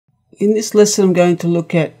In this lesson I'm going to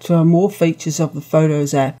look at more features of the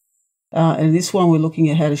Photos app. In this one we're looking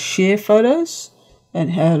at how to share photos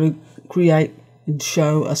and how to create and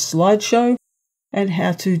show a slideshow and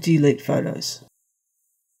how to delete photos.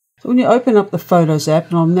 So when you open up the Photos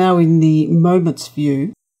app, and I'm now in the Moments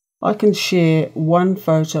view, I can share one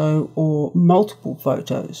photo or multiple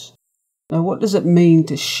photos. Now what does it mean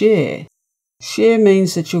to share? Share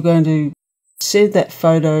means that you're going to send that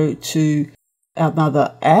photo to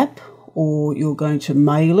another app, or you're going to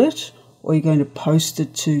mail it, or you're going to post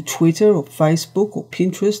it to Twitter or Facebook or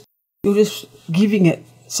Pinterest. You're just giving it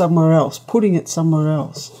somewhere else, putting it somewhere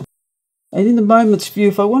else. And in the Moments view,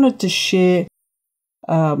 if I wanted to share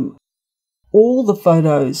all the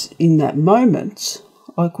photos in that moment,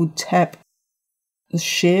 I could tap the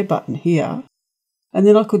share button here, and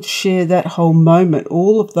then I could share that whole moment.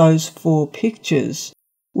 All of those 4 pictures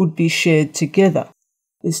would be shared together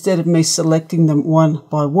instead of me selecting them one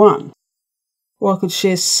by one. Or I could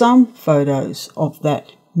share some photos of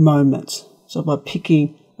that moment. So by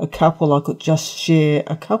picking a couple, I could just share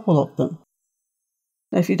a couple of them.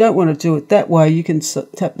 Now if you don't want to do it that way, you can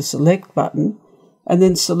tap the select button and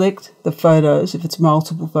then select the photos, if it's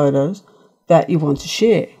multiple photos, that you want to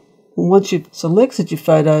share. And once you've selected your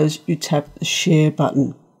photos, you tap the share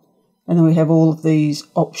button. And then we have all of these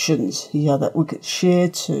options here that we could share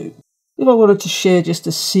to. If I wanted to share just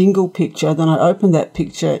a single picture, then I open that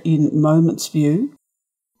picture in Moments view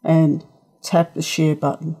and tap the share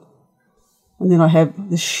button. And then I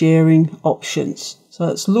have the sharing options. So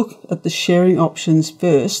let's look at the sharing options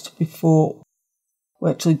first before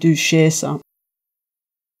we actually do share some.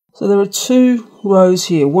 So there are 2 rows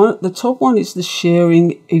here. The top one is the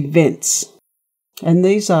sharing events. And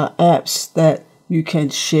these are apps that you can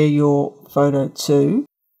share your photo to.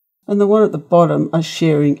 And the one at the bottom are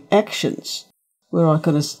sharing actions, where I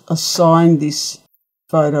can assign this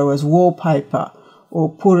photo as wallpaper or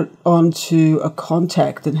put it onto a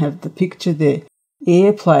contact and have the picture there,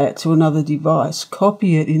 AirPlay it to another device,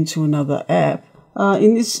 copy it into another app.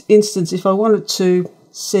 In this instance, if I wanted to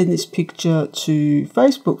send this picture to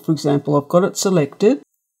Facebook, for example, I've got it selected.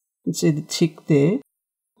 You can see the tick there.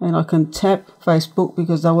 And I can tap Facebook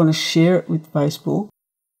because I want to share it with Facebook.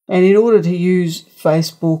 And in order to use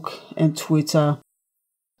Facebook and Twitter,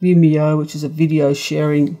 Vimeo, which is a video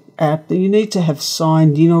sharing app, then you need to have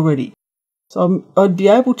signed in already. So I'd be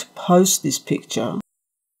able to post this picture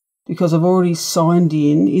because I've already signed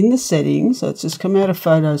in the settings. So let's just come out of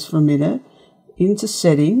Photos for a minute. Into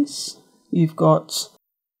Settings, you've got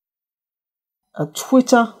a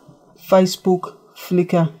Twitter, Facebook,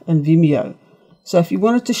 Flickr and Vimeo. So if you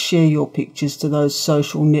wanted to share your pictures to those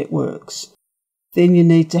social networks, then you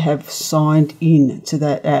need to have signed in to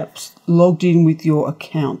that app, logged in with your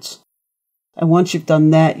account. And once you've done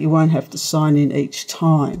that, you won't have to sign in each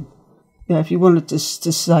time. Now, if you wanted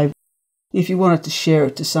if you wanted to share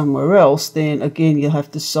it to somewhere else, then again, you'll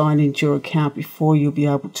have to sign into your account before you'll be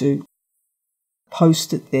able to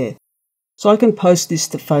post it there. So I can post this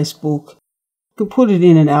to Facebook. I can put it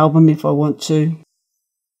in an album if I want to.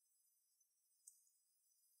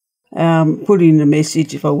 Put in a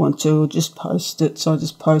message if I want to, or just post it. So I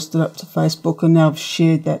just post it up to Facebook, and now I've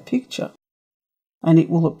shared that picture. And it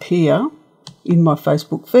will appear in my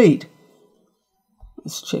Facebook feed.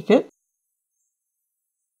 Let's check it.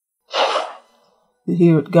 You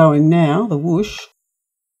hear it going now, the whoosh.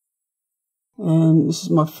 And this is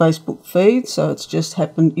my Facebook feed, so it's just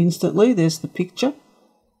happened instantly. There's the picture.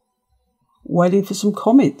 Waiting for some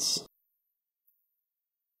comments.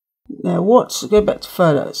 Now go back to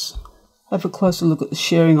Photos. Have a closer look at the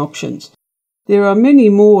sharing options. There are many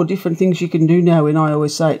more different things you can do now in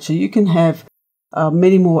iOS 8. So you can have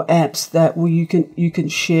many more apps that you can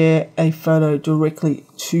share a photo directly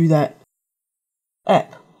to that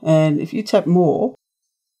app. And if you tap More,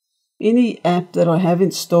 any app that I have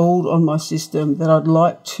installed on my system that I'd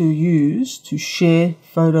like to use to share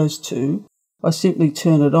photos to, I simply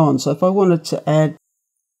turn it on. So if I wanted to add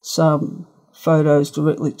some photos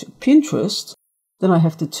directly to Pinterest, then I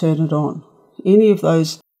have to turn it on. Any of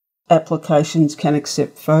those applications can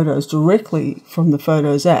accept photos directly from the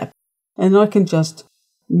Photos app, and I can just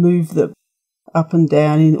move them up and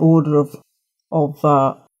down in order of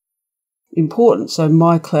importance. So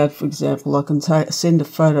my cloud, for example, I can send a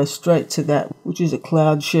photo straight to that, which is a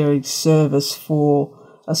cloud sharing service for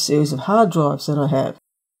a series of hard drives that I have.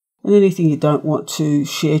 And anything you don't want to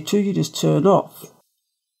share to, you just turn off.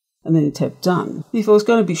 And then you tap Done. If I was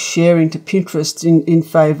going to be sharing to Pinterest in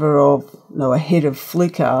favour of a head of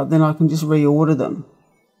Flickr, then I can just reorder them.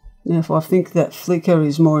 Now if I think that Flickr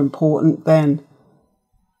is more important than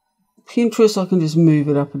Pinterest, I can just move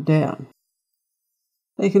it up and down.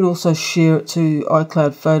 You can also share it to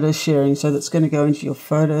iCloud photo sharing, so that's going to go into your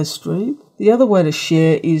photo stream. The other way to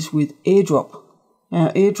share is with Airdrop. Now,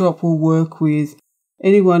 Airdrop will work with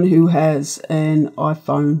anyone who has an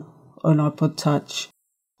iPhone, an iPod Touch,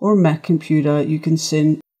 or a Mac computer. You can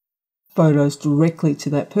send photos directly to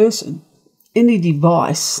that person. Any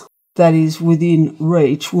device that is within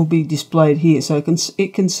reach will be displayed here, so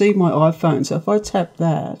it can see my iPhone. So if I tap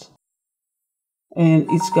that, and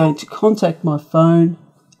it's going to contact my phone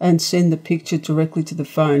and send the picture directly to the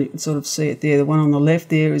phone. You can sort of see it there. The one on the left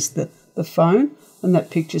there is the phone, and that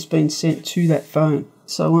picture's been sent to that phone.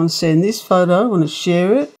 So I want to send this photo, I want to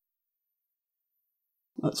share it.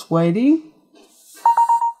 It's waiting.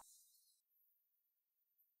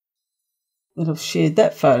 And I've shared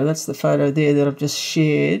that photo. That's the photo there that I've just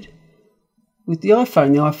shared with the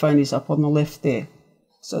iPhone. The iPhone is up on the left there.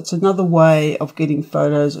 So it's another way of getting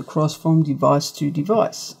photos across from device to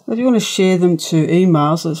device. If you want to share them to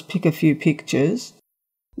emails, let's pick a few pictures.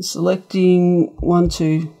 I'm selecting 1,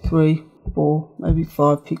 2, 3, 4, maybe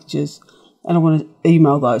 5 pictures, and I want to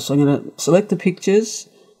email those. So I'm going to select the pictures,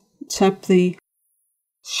 tap the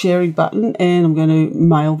sharing button, and I'm going to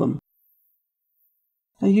mail them.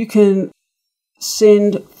 Now you can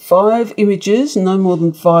send 5 images, no more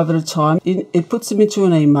than 5 at a time. It puts them into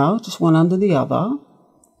an email, just one under the other.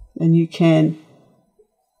 And you can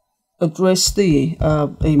address the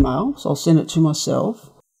email, so I'll send it to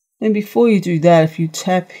myself. And before you do that, if you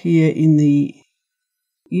tap here in the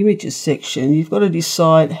images section, you've got to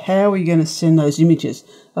decide how are you going to send those images.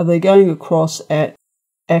 Are they going across at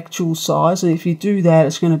actual size? And if you do that,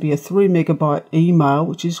 it's going to be a 3 megabyte email,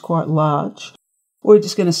 which is quite large. Or you're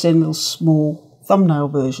just going to send little small thumbnail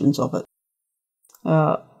versions of it.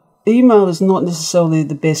 Email is not necessarily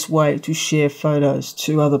the best way to share photos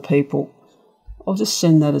to other people. I'll just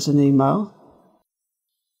send that as an email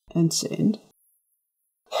and send.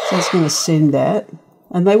 So it's going to send that,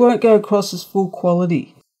 and they won't go across as full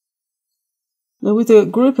quality. Now with a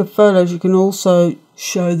group of photos, you can also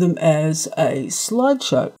show them as a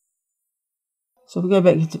slideshow. So if we go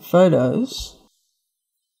back into photos,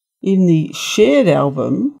 in the shared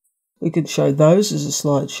album, we can show those as a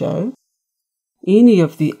slideshow. Any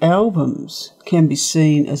of the albums can be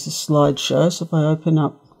seen as a slideshow. So if I open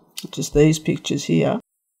up just these pictures here,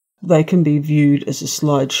 they can be viewed as a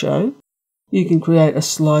slideshow. You can create a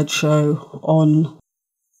slideshow on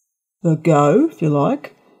the go, if you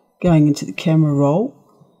like, going into the camera roll,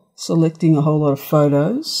 selecting a whole lot of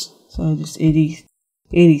photos. So just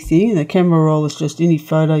anything. The camera roll is just any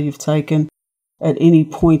photo you've taken at any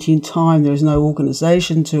point in time. There is no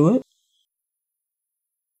organisation to it.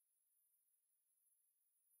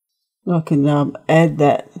 I can add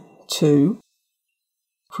that to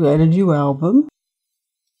create a new album.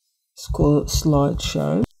 Let's call it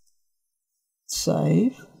slideshow.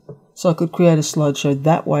 Save. So I could create a slideshow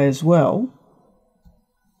that way as well.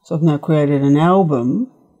 So I've now created an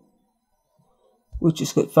album which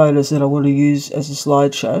has got photos that I want to use as a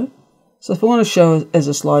slideshow. So if I want to show it as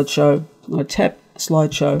a slideshow, I tap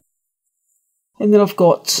slideshow, and then I've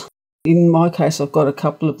got, in my case, I've got a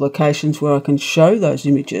couple of locations where I can show those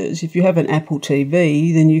images. If you have an Apple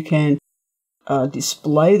TV, then you can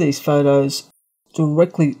display these photos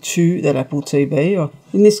directly to that Apple TV.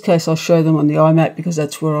 In this case, I'll show them on the iMac because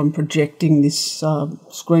that's where I'm projecting this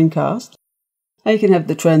screencast. And you can have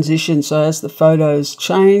the transition, so as the photos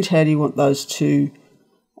change, how do you want those to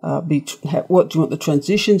what do you want the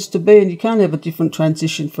transitions to be? And you can't have a different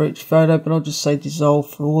transition for each photo, but I'll just say dissolve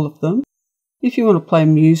for all of them. If you want to play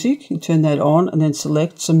music, you can turn that on and then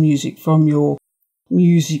select some music from your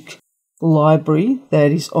music library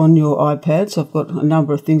that is on your iPad. So I've got a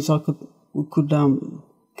number of things we could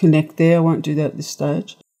connect there. I won't do that at this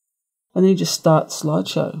stage. And then you just start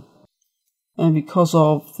slideshow. And because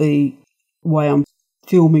of the way I'm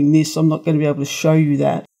filming this, I'm not going to be able to show you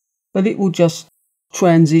that, but it will just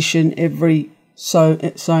transition every so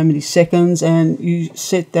many seconds, and you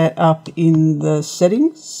set that up in the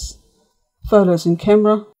settings, photos and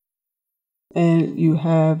camera, and you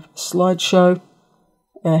have slideshow,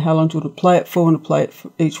 how long do you want to play it for, and to play it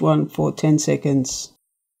for each one for 10 seconds,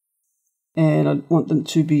 and I want them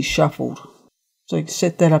to be shuffled. So you can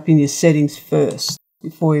set that up in your settings first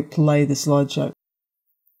before you play the slideshow.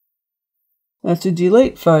 Now to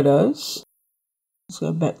delete photos, let's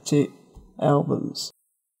go back to albums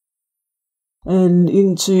and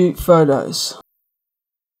into photos.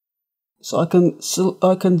 So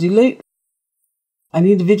I can delete an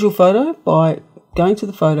individual photo by going to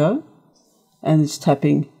the photo and just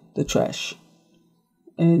tapping the trash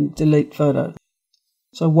and delete photo.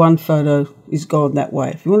 So one photo is gone that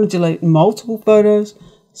way. If you want to delete multiple photos,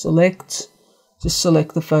 select just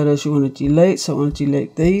select the photos you want to delete. So I want to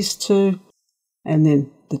delete these two, and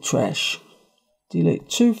then the trash. Delete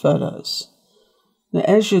 2 photos. Now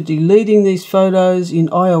as you're deleting these photos in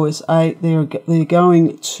iOS 8, they're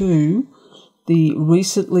going to the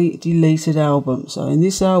recently deleted album. So in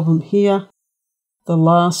this album here, the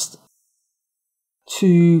last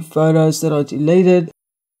 2 photos that I deleted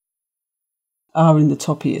are in the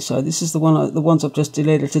top here. So this is the ones I've just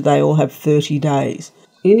deleted today all have 30 days.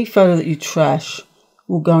 Any photo that you trash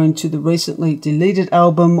will go into the recently deleted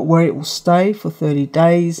album where it will stay for 30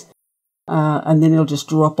 days and then it'll just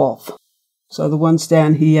drop off. So the ones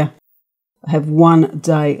down here have 1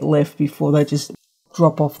 day left before they just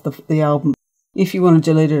drop off the album. If you want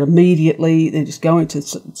to delete it immediately, then just go into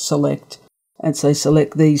select and say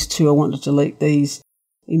select these 2. I want to delete these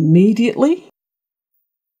immediately.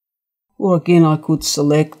 Or again, I could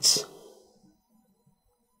select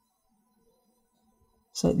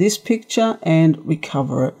this picture and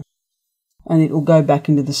recover it. And it will go back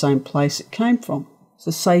into the same place it came from. It's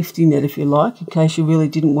a safety net, if you like, in case you really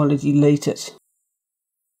didn't want to delete it.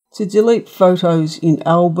 To delete photos in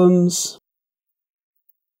albums,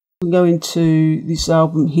 we go into this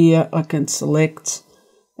album here. I can select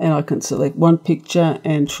one picture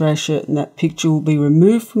and trash it, and that picture will be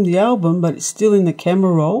removed from the album, but it's still in the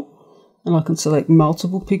camera roll. And I can select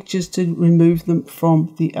multiple pictures to remove them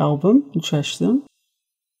from the album and trash them.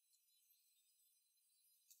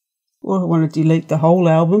 Or I want to delete the whole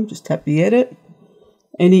album, just tap the edit.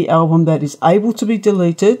 Any album that is able to be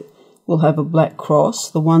deleted will have a black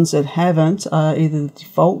cross. The ones that haven't are either the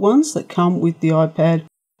default ones that come with the iPad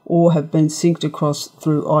or have been synced across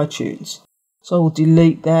through iTunes. So I will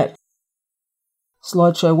delete that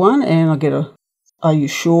slideshow one and I get a "Are you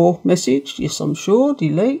sure?" message. Yes, I'm sure.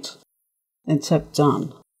 Delete. And tap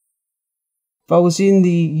done. If I was in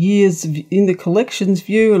the collections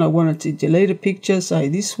view and I wanted to delete a picture, say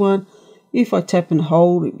this one, if I tap and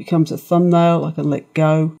hold, it becomes a thumbnail. I can let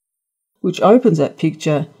go, which opens that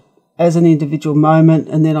picture as an individual moment,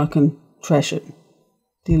 and then I can trash it,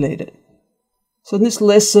 delete it. So in this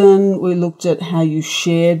lesson, we looked at how you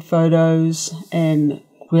shared photos and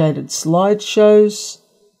created slideshows,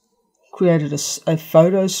 created a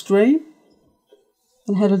photo stream,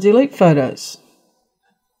 and how to delete photos.